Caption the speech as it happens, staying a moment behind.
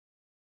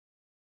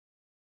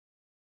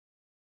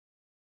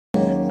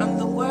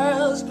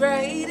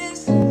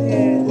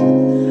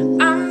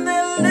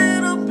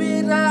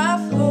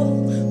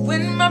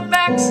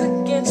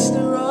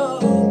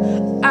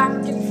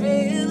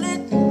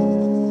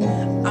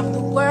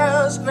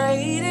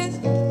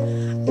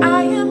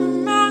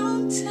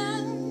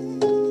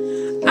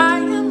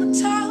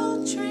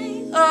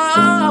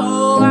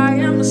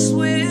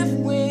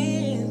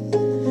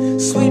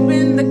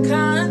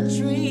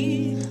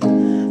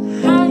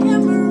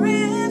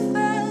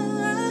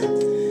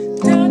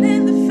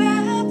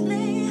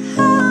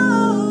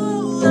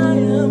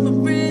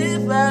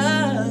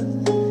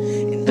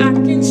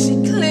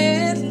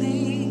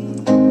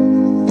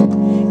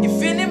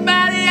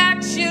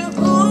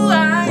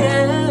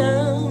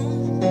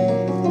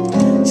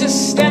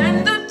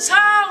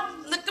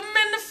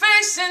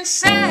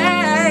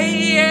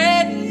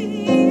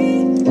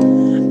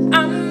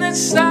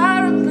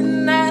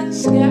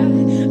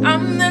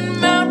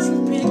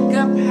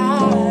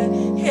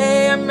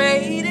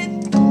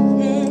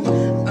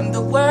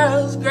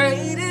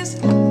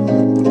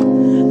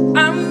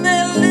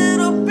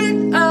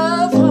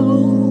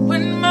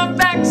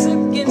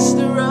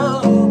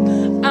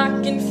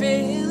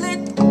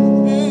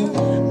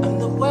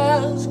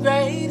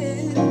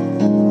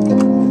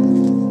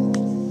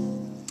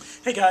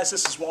Hey guys,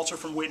 this is Walter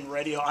from WITIN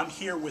Radio. I'm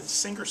here with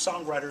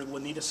singer-songwriter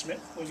LaNita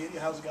Smith. LaNita,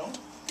 how's it going?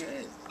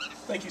 Good.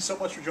 Thank you so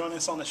much for joining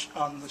us on the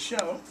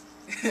show.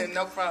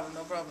 No problem,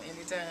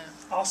 anytime.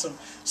 Awesome.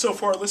 So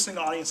for our listening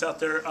audience out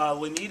there,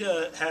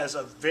 LaNita has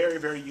a very,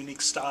 very unique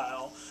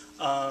style.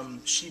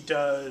 She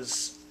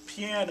does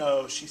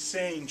piano, she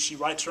sings, she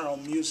writes her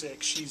own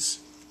music. She's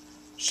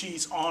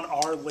on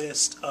our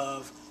list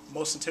of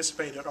most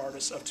anticipated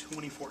artists of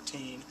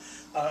 2014.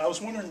 I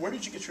was wondering, where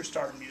did you get your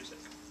start in music?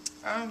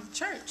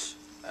 Church.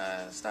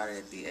 Started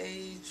at the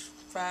age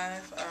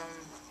 5.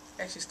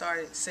 Actually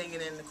started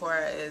singing in the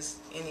choir as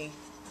any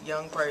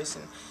young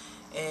person.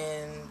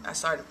 And I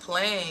started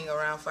playing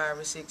around 5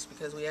 or 6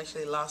 because we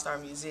actually lost our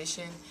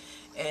musician.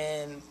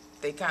 And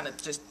they kind of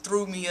just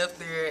threw me up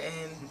there.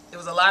 And there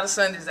was a lot of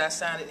Sundays I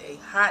sounded a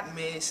hot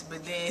mess.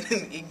 But then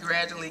it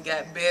gradually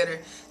got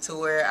better to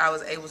where I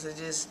was able to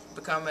just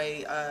become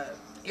a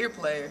ear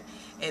player.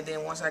 And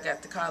then once I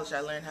got to college,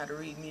 I learned how to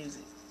read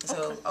music.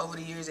 So over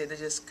the years, it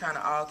just kind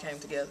of all came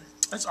together.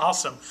 That's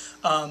awesome.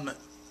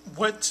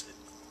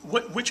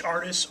 Which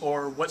artists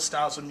or what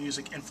styles of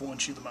music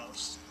influence you the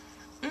most?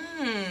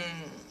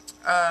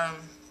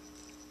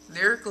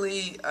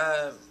 Lyrically,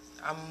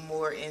 I'm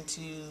more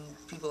into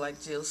people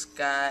like Jill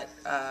Scott.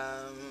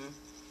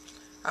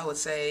 I would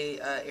say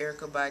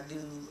Erykah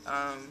Badu.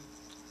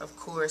 Of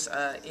course,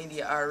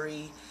 India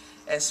Ari.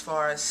 As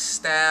far as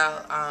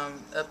style,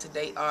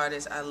 up-to-date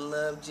artists, I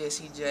love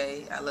Jessie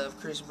J. I love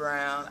Chris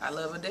Brown. I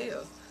love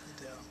Adele.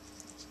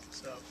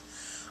 So,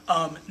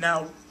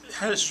 now,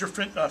 has your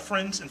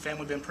friends and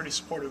family been pretty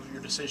supportive of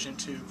your decision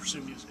to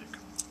pursue music?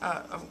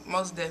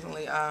 Most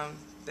definitely.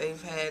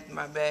 They've had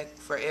my back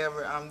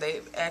forever.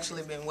 They've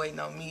actually been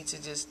waiting on me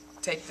to just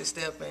take the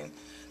step and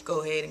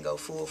go ahead and go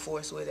full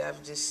force with it.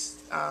 I've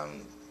just,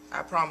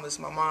 I promised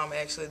my mom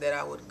actually that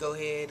I would go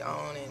ahead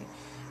on and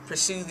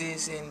pursue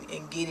this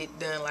and get it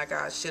done like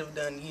I should have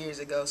done years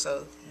ago.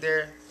 So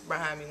they're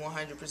behind me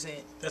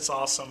 100%. That's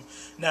awesome.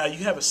 Now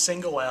you have a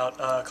single out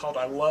called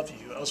I Love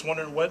You. I was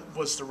wondering, what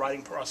was the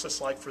writing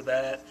process like for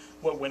that?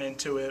 What went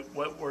into it?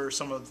 What were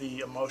some of the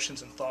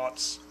emotions and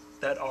thoughts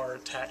that are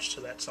attached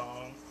to that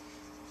song?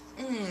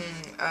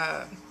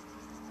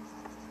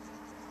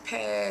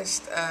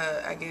 Past,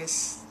 I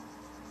guess,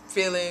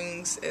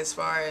 feelings as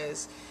far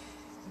as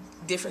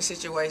different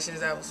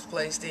situations I was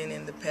placed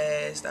in the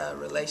past,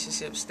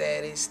 relationship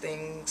status,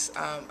 things.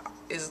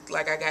 It's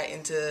like I got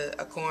into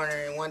a corner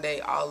and one day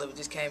all of it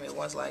just came at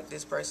once, like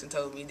this person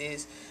told me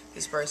this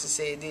person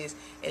said this,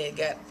 and it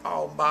got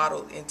all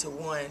bottled into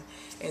one.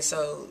 And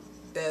so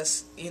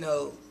that's,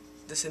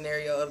 the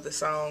scenario of the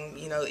song.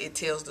 It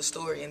tells the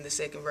story in the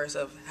second verse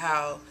of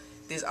how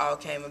this all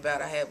came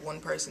about. I had one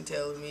person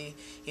telling me,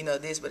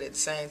 this, but at the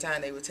same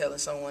time they were telling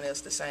someone else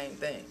the same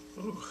thing.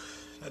 Ooh,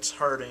 that's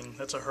hurting.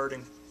 That's a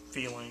hurting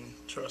feeling,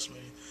 trust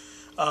me.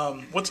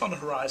 What's on the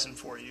horizon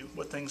for you?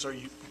 What things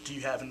do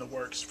you have in the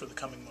works for the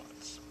coming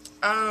months?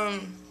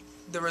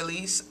 The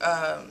release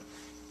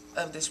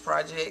of this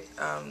project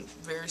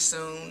very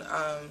soon.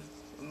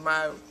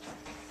 My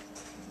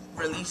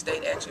release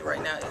date actually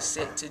right now is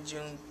set to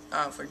June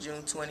for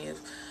June 20th.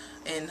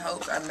 In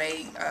hopes I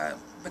may,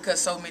 because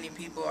so many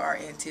people are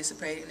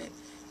anticipating it,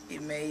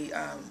 it may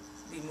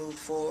be moved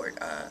forward.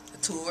 A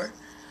tour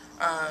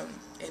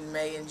in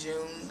May and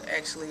June,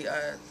 actually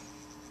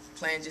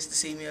plan just to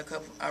see me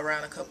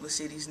around a couple of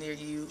cities near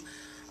you,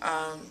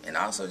 and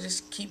also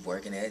just keep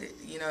working at it,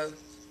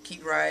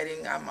 keep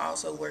writing. I'm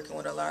also working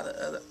with a lot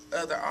of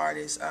other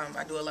artists.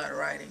 I do a lot of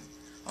writing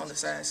on the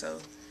side, so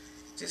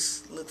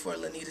just look for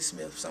LaNita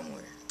Smith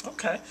somewhere.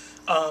 Okay.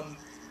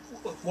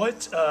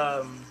 What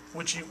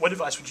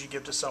advice would you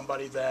give to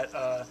somebody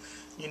that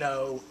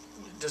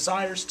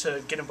desires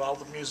to get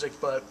involved with music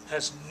but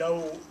has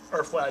no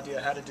earthly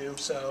idea how to do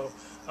so?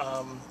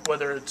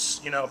 Whether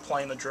it's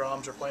playing the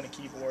drums or playing a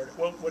keyboard,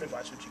 what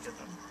advice would you give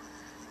them?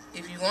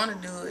 If you want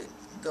to do it,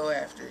 go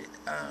after it.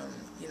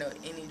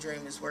 Any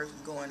dream is worth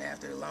going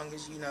after, as long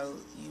as you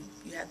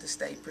have to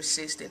stay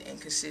persistent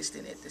and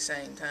consistent at the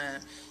same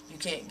time. You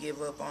can't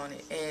give up on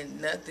it,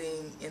 and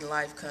nothing in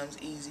life comes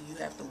easy. You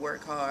have to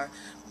work hard,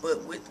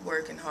 but with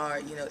working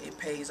hard, it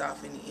pays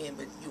off in the end.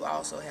 But you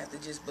also have to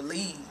just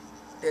believe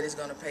that it's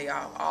going to pay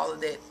off. All of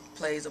that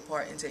plays a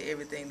part into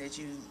everything that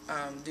you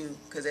do,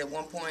 because at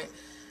one point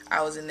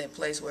I was in that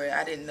place where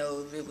I didn't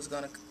know if it was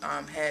going to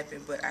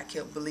happen, but I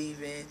kept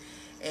believing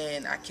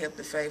and I kept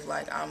the faith,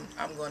 like I'm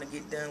going to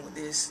get done with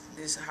this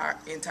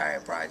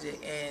entire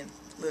project. And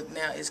look,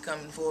 now it's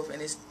coming forth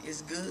and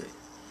it's good.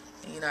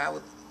 And, I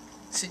would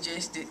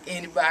suggest that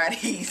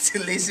anybody to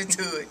listen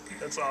to it.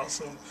 That's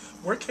awesome.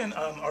 Where can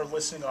our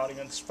listening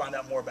audience find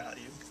out more about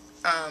you?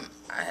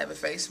 I have a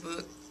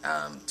Facebook,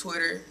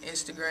 Twitter,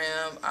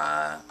 Instagram,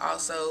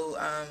 also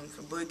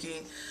for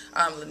booking,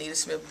 LaNita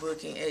Smith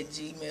Booking at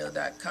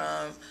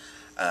gmail.com.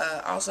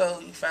 Also,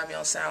 you can find me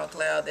on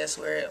SoundCloud. That's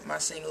where my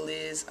single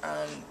is.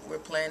 We're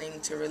planning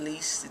to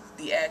release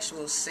the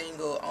actual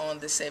single on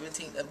the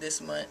 17th of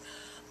this month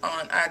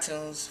on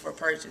iTunes for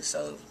purchase.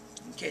 So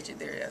you can catch it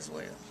there as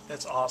well.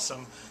 That's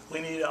awesome.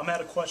 LaNita, I'm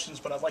out of questions,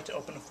 but I'd like to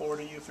open the floor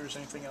to you if there's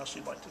anything else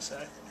you'd like to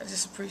say. I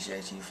just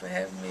appreciate you for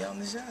having me on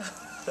the show.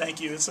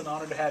 Thank you. It's an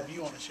honor to have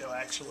you on the show,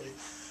 actually.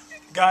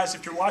 Guys,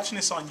 if you're watching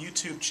this on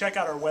YouTube, check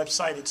out our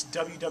website. It's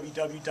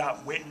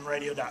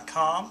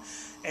www.witinradio.com.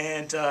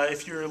 And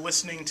if you're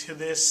listening to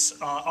this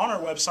on our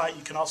website,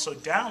 you can also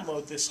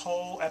download this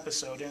whole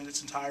episode in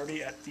its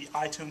entirety at the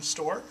iTunes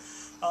Store.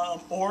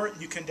 Or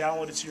you can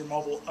download it to your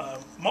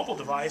mobile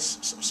device,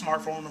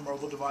 smartphone or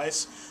mobile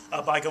device,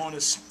 by going to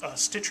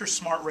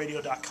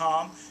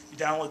StitcherSmartRadio.com. You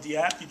download the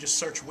app, you just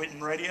search WITIN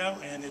Radio,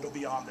 and it'll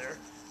be on there.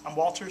 I'm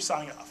Walter,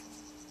 signing off.